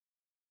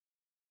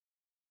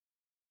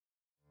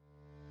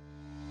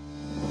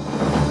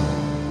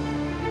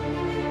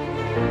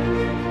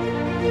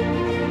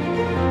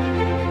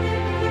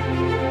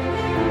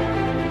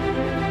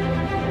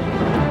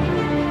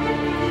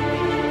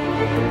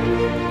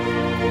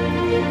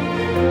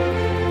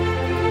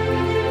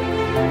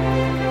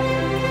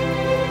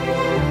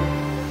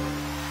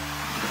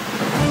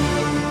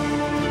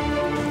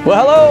Well,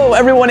 hello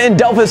everyone in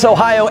Delphos,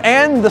 Ohio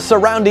and the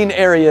surrounding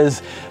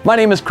areas. My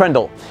name is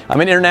Krendl.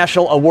 I'm an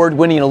international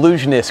award-winning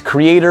illusionist,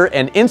 creator,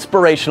 and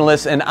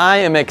inspirationalist, and I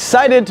am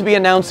excited to be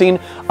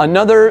announcing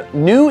another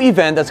new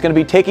event that's going to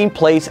be taking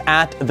place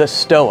at the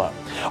Stoa.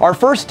 Our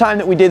first time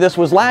that we did this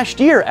was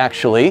last year,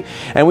 actually,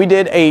 and we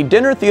did a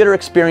dinner theater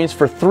experience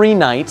for 3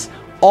 nights.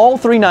 All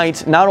 3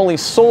 nights not only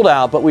sold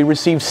out, but we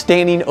received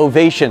standing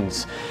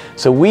ovations.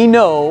 So we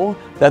know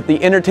that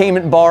the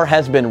entertainment bar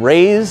has been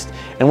raised,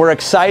 and we're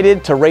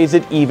excited to raise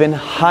it even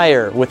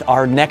higher with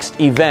our next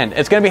event.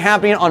 It's going to be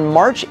happening on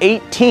March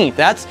 18th.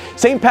 That's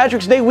St.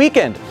 Patrick's Day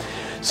weekend.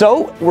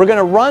 So we're going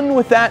to run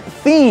with that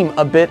theme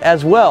a bit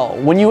as well.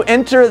 When you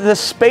enter the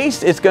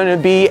space, it's going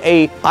to be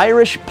an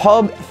Irish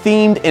pub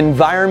themed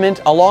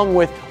environment along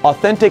with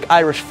authentic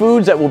Irish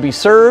foods that will be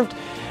served.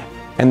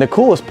 And the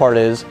coolest part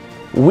is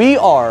we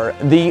are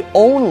the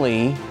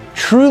only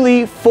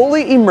truly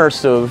fully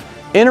immersive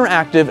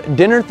interactive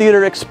dinner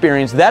theater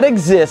experience that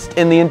exists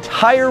in the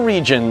entire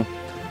region,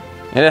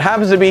 and it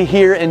happens to be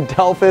here in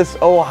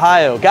Delphos,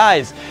 Ohio.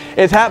 Guys,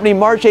 it's happening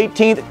March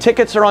 18th.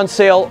 Tickets are on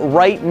sale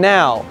right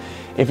now.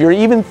 If you're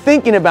even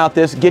thinking about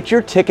this, get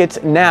your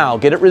tickets now.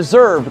 Get it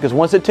reserved, because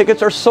once the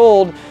tickets are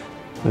sold,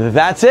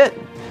 that's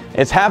it.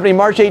 It's happening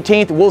March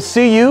 18th. We'll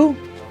see you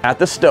at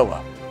the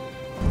Stoa.